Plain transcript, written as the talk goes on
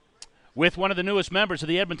With one of the newest members of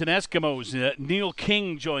the Edmonton Eskimos, Neil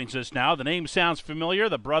King joins us now. The name sounds familiar,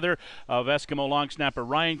 the brother of Eskimo long snapper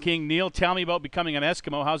Ryan King. Neil, tell me about becoming an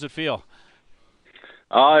Eskimo. How's it feel?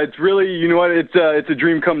 It's really, it's a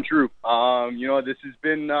dream come true. This has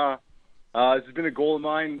been a goal of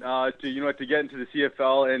mine to get into the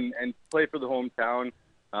CFL and play for the hometown.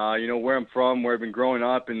 Where I'm from, where I've been growing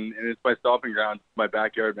up, and it's my stomping ground, my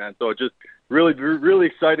backyard, man. So just really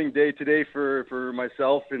exciting day today for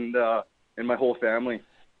myself and my whole family.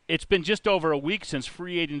 It's been just over a week since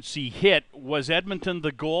free agency hit. Was Edmonton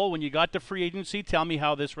the goal when you got to free agency? Tell me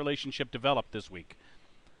how this relationship developed this week.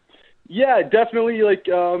 Yeah, definitely.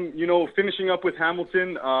 Finishing up with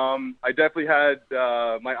Hamilton, I definitely had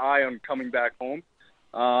my eye on coming back home.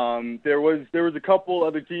 There was a couple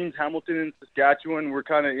other teams, Hamilton and Saskatchewan, were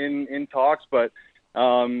kind of in talks, but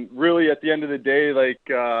really at the end of the day,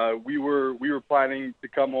 we were planning to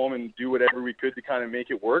come home and do whatever we could to kind of make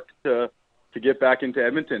it work to get back into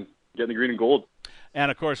Edmonton, get the green and gold.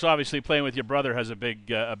 And of course, obviously, playing with your brother has a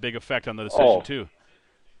big effect on the decision too.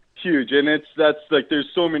 Huge, and there's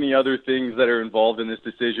so many other things that are involved in this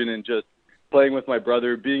decision, and just playing with my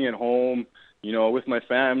brother, being at home, with my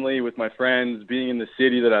family, with my friends, being in the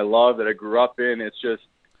city that I love, that I grew up in. It's just,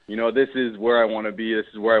 this is where I want to be. This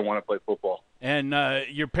is where I want to play football. And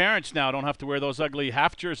your parents now don't have to wear those ugly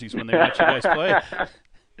half jerseys when they watch you guys play.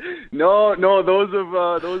 No, those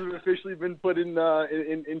have officially been put into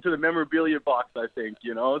the memorabilia box, I think.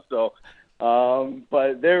 So.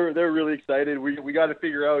 But they're really excited. We got to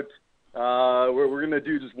figure out we're gonna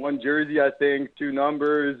do just one jersey, I think, 2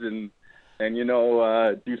 numbers, and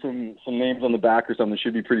do some names on the back or something.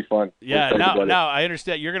 Should be pretty fun. Yeah. Now I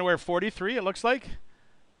understand you're gonna wear 43. It looks like.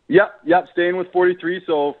 Yep. Staying with 43.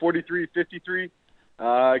 So 43, 53.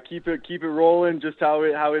 Keep it rolling. Just how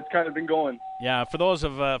it's kind of been going. Yeah, for those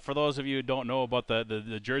of you who don't know about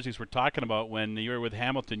the jerseys we're talking about, when you were with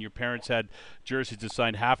Hamilton, your parents had jerseys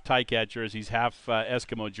designed half Ticat jerseys, half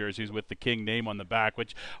Eskimo jerseys with the King name on the back,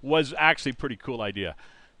 which was actually a pretty cool idea.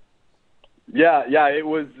 Yeah, it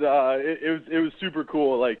was super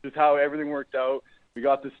cool. Like just how everything worked out. We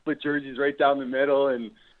got the split jerseys right down the middle,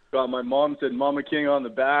 and got my mom said Mama King on the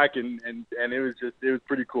back, and it was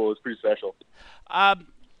pretty cool. It was pretty special.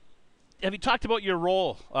 Have you talked about your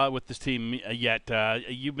role with this team yet?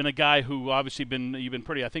 You've been a guy who obviously you've been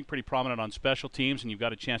pretty prominent on special teams, and you've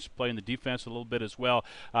got a chance to play in the defense a little bit as well.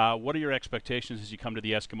 What are your expectations as you come to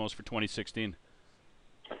the Eskimos for 2016?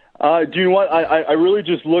 Do you know what? I really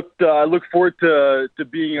just look forward to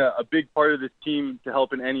being a big part of this team to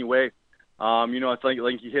help in any way. It's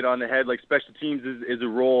like you hit on the head. Like special teams is a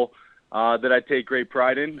role that I take great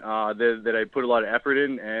pride in, that I put a lot of effort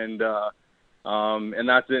in, and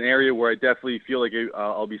that's an area where I definitely feel like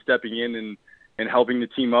I'll be stepping in and helping the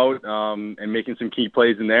team out, and making some key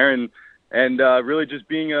plays in there, and really just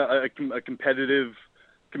being a competitive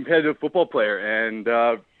football player,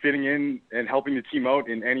 and fitting in and helping the team out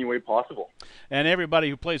in any way possible. And everybody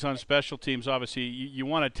who plays on special teams, obviously, you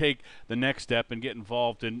want to take the next step and get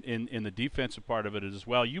involved in the defensive part of it as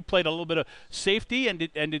well. You played a little bit of safety, and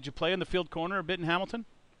did you play in the field corner a bit in Hamilton?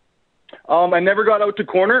 I never got out to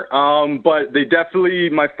corner, but they definitely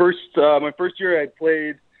my first year I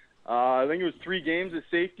played. I think it was 3 games at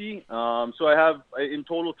safety. So I have in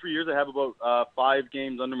total 3 years. I have about 5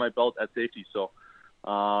 games under my belt at safety. So.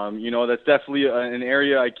 That's definitely an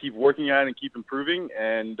area I keep working at and keep improving.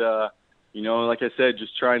 And, like I said,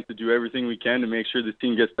 just trying to do everything we can to make sure this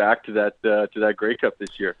team gets back to that Grey Cup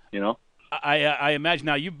this year, I imagine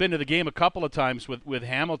now you've been to the game a couple of times with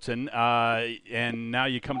Hamilton, and now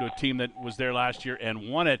you come to a team that was there last year and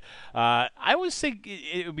won it. I always think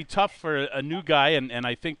it would be tough for a new guy, and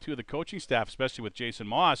I think too the coaching staff, especially with Jason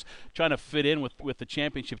Moss, trying to fit in with the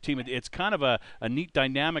championship team. It's kind of a neat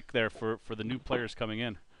dynamic there for the new players coming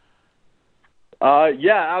in.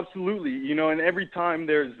 Yeah, absolutely. And every time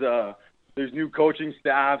there's new coaching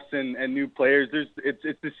staffs and new players,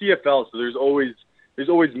 it's the CFL, so there's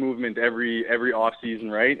always movement every off season,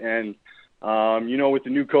 right? And with the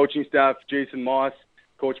new coaching staff,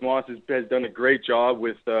 Coach Moss has done a great job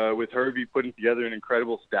with Herbie putting together an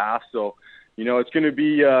incredible staff. So, it's going to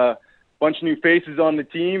be a bunch of new faces on the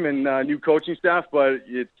team and new coaching staff, but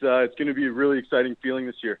it's going to be a really exciting feeling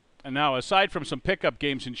this year. And now, aside from some pickup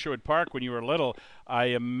games in Sherwood Park when you were little,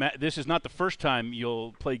 this is not the first time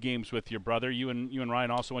you'll play games with your brother. You and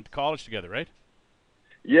Ryan also went to college together, right?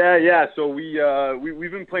 Yeah. So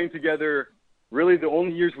we've been playing together. Really, the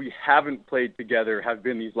only years we haven't played together have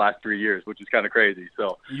been these last 3 years, which is kind of crazy.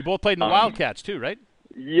 So you both played in the Wildcats too, right?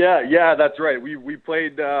 Yeah, that's right. We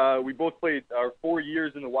both played our 4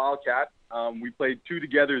 years in the Wildcats. We played 2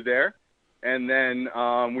 together there, and then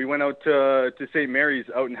we went out to St. Mary's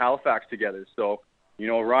out in Halifax together. So,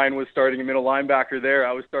 Ryan was starting a middle linebacker there.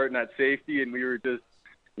 I was starting at safety, and we were just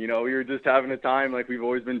having a time like we've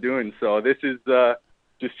always been doing. So this is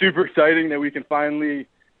just super exciting that we can finally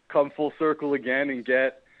come full circle again and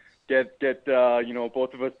get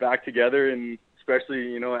both of us back together, and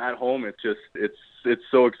especially at home. It's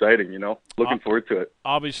so exciting. Looking forward to it.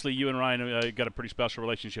 Obviously, you and Ryan got a pretty special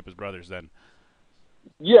relationship as brothers then.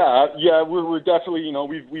 Yeah, we're definitely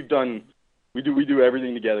we do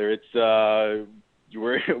everything together. It's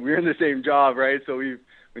we're in the same job, right? So we've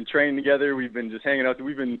been training together. We've been just hanging out.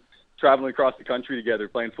 We've been traveling across the country together,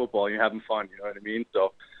 playing football, having fun. You know what I mean?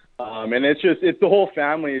 So, and it's the whole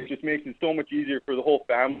family. It just makes it so much easier for the whole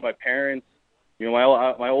family. My parents,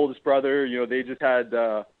 my oldest brother, they just had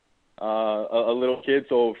a little kid,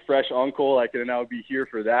 so fresh uncle. I can now be here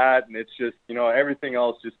for that, and it's just everything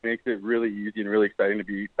else just makes it really easy and really exciting to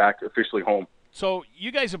be back officially home. So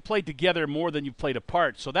you guys have played together more than you've played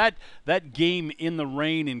apart. So that game in the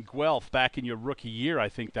rain in Guelph back in your rookie year, I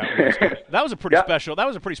think that was a pretty special. That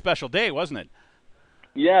was a pretty special day, wasn't it?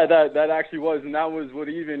 Yeah, that actually was, and that was what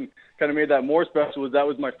even kind of made that more special. Was that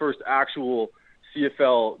was my first actual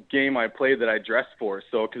CFL game I played that I dressed for.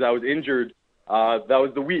 So because I was injured, that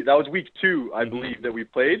was week 2, I believe, that we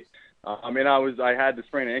played. And I had the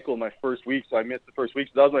sprained ankle in my first week, so I missed the first week.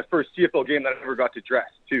 So that was my first CFL game that I ever got to dress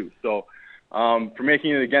too. So. For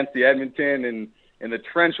making it against the Edmonton and the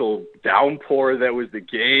torrential downpour that was the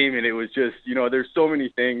game, and it was just there's so many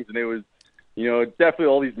things, and it was definitely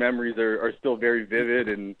all these memories are still very vivid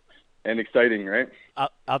and exciting, right?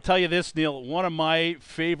 I'll tell you this, Neil. One of my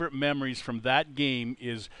favorite memories from that game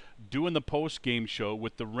is doing the post-game show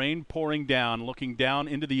with the rain pouring down, looking down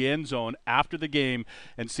into the end zone after the game,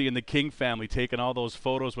 and seeing the King family taking all those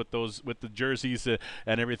photos with the jerseys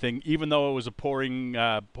and everything. Even though it was a pouring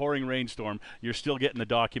rainstorm, you're still getting the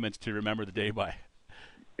documents to remember the day by.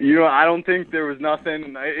 I don't think there was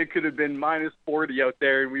nothing. It could have been minus 40 out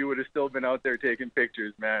there, and we would have still been out there taking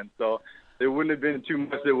pictures, man. So there wouldn't have been too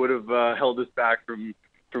much that would have held us back from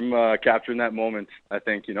capturing that moment, I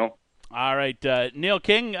think, All right, Neil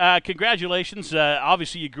King, congratulations.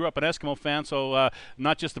 Obviously, you grew up an Eskimo fan, so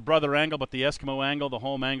not just the brother angle, but the Eskimo angle, the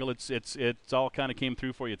home angle. It's all kind of came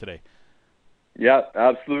through for you today. Yeah,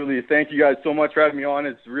 absolutely. Thank you guys so much for having me on.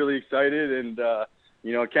 It's really excited, and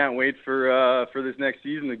can't wait for this next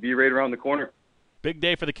season to be right around the corner. Big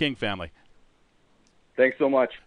day for the King family. Thanks so much.